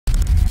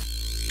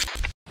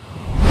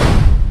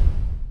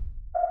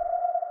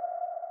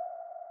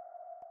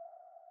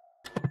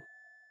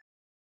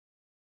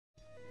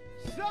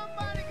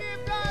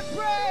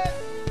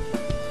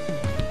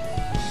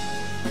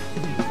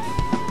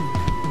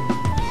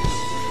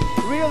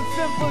Real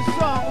simple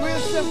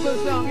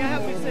song. You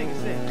help me sing.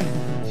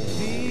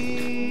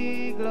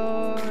 Be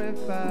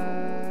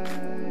glorified.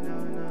 No,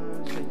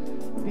 sing.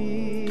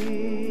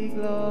 Be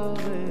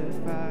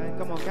glorified.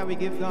 Come on, can we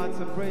give God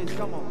some praise?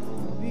 Come on.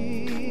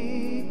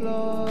 Be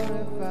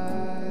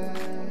glorified.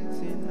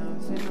 Sing now.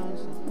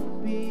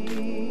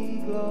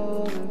 Be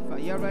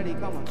glorified. You ready?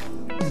 Come on.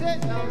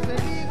 Sit now, say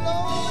be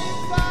glorified.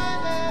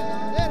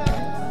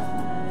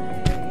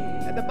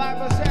 And the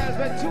Bible says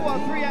when 2 or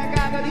 3 are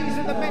gathered, he's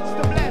in the midst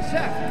to bless.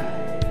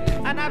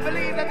 And I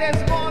believe that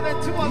there's more than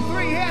 2 or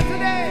 3 here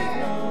today.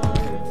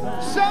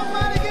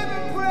 Somebody give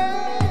him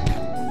praise.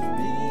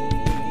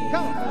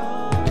 Come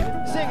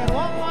on. Sing it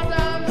one more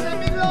time. Say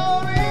me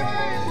glory.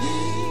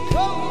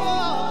 Come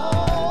on.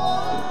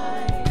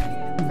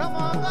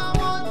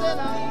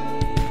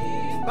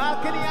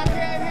 Balcony, I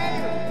can't hear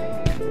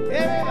you.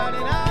 Everybody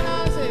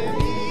now say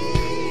me.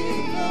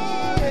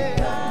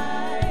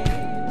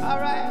 All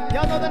right.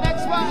 Y'all know the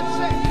next one.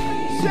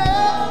 Say,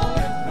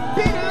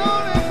 be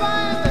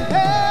glorified in the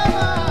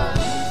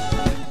heavens.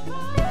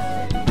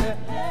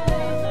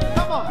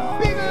 Come on.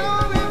 Be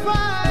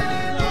glorified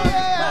in the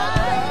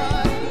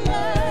earth.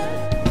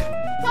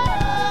 Oh,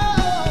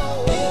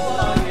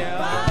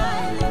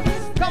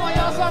 yeah. Come on,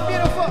 y'all, so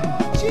beautiful.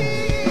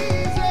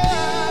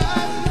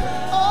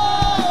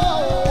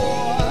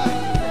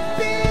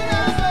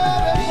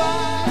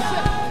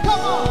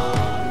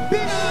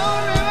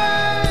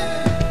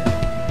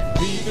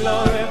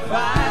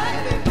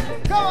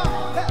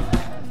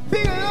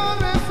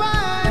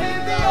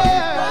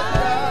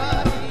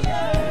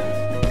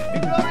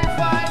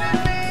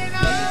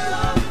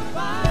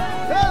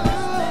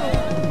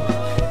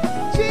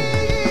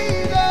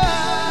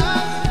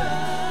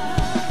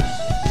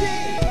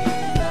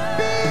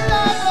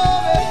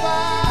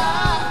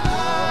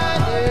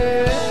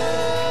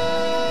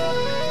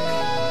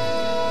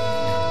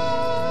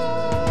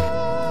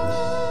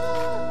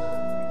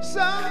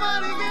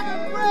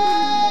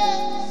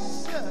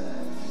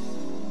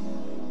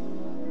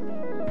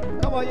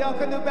 Y'all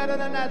can do better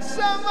than that.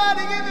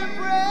 Somebody give him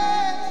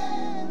praise.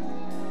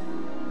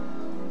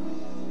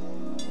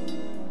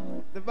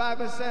 The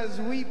Bible says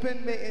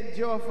weeping may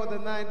endure for the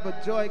night,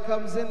 but joy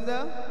comes in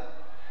the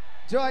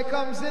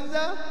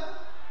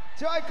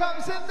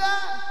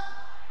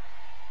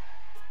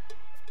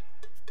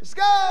let's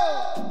go.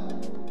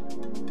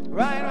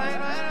 Right.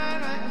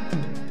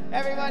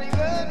 Everybody,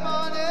 good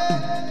morning.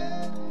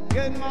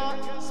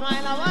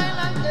 Smile a while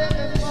and say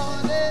good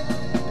morning.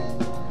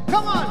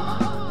 Come on.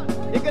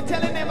 You can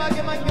tell him, give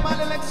him a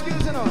little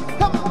excuse, you know.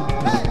 Come on,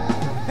 hey,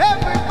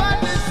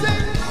 everybody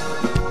sing.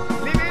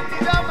 Living the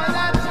double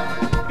dance,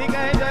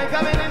 because joy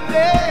coming in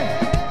there.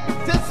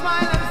 Just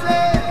smile and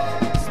say,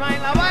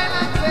 smile a while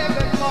and say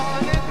good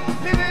morning.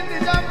 Living the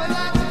double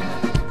dance,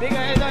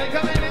 because joy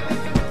coming in.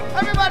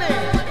 Everybody,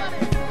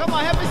 come on,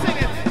 help me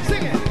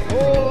sing it.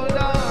 Hold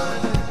on,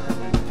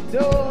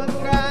 don't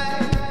cry,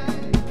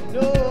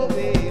 no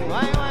way.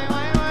 Why?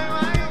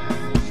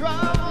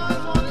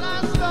 Troubles won't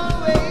last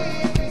always.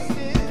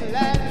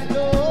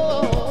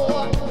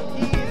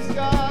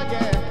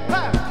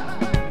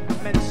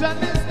 Mention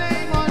his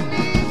name on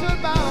knees will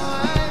bow.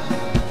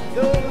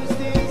 Those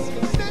things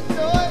can sit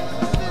joy.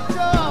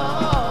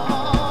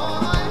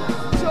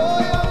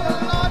 Joy of the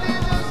Lord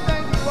is your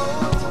strength,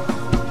 bones.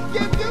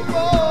 Give you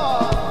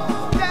more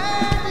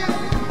than you.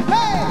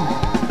 Hey,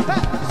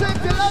 sing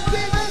to love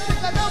Jesus,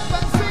 sing it up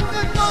and sing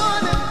good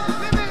morning.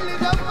 We will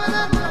lead up with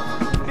a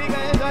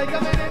bigger joy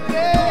coming in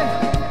there.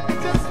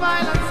 Just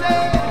smile and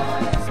say,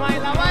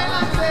 smile a while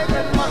and say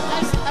good morning.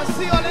 I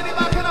see all of the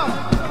backing up.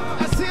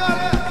 I see all of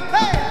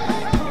hey.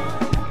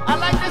 I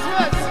like this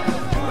verse.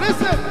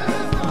 Listen,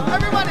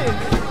 everybody,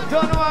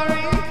 don't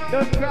worry,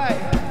 don't cry.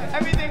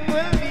 Everything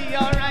will be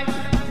alright.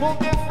 Move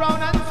your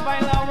frown and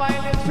smile a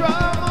while. Your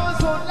troubles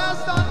won't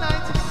last all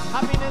night.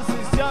 Happiness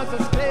is yours,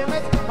 just claim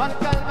it. On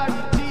Calvary,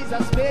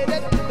 Jesus paid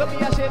it. Don't be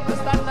ashamed to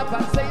stand up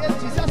and say it.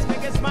 Jesus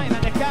make it smile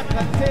and you can't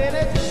contain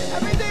it.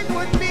 Everything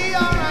would be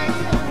alright.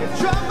 Your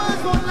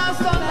troubles won't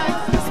last all night.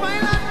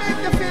 Smile and make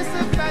your face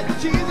look bright.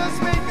 Jesus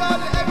make all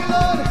the heavy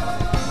load.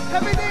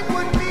 Everything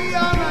would be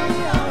alright.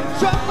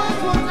 Troubles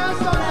won't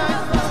last all night.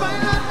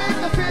 Smile and make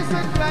the face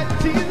look bright.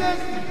 Jesus.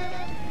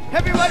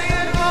 Everybody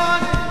in the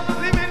morning,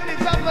 living the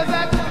top of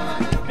that.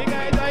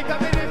 Bigger joy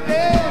coming in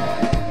there.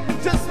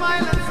 Just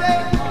smile and say,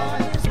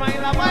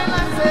 smile a while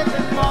and say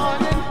good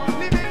morning.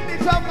 Living the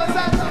top of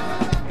that.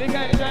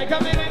 Bigger joy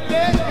coming in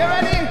there. You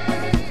ready?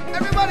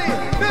 Everybody,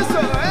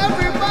 listen.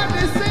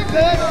 Everybody sing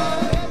good.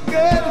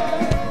 Good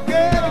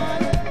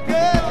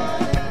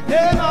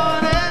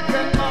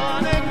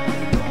morning.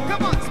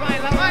 Come on,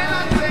 smile a while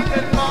and say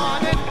good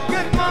morning.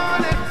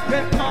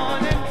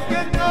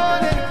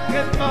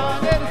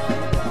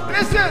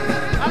 Listen,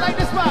 I like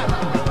this part.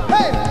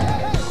 Hey,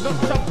 no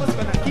troubles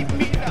gonna keep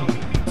me down.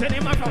 Turn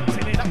him around,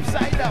 turn it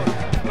upside down.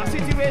 My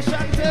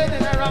situation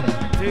turning around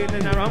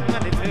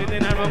and it's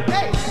turning around.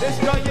 Hey, this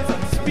joy is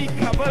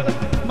unspeakable.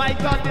 My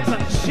God is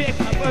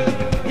unshakable.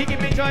 He give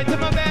me joy to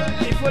my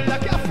belly full. I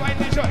can't find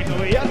the joy, no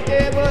way I'm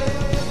able.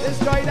 This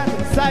joy that's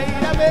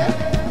inside of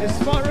me. It's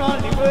for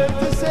only word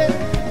to say,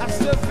 I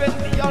serve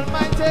in the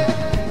Almighty.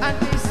 And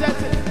he said,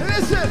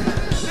 listen,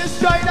 this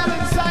joy that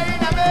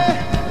inside of me,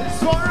 it's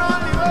for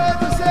only word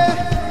to say,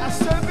 I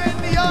serve in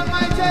the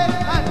Almighty.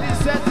 And he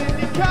said,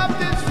 the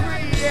captain's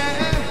free,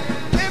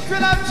 yeah. If you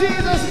love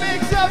Jesus,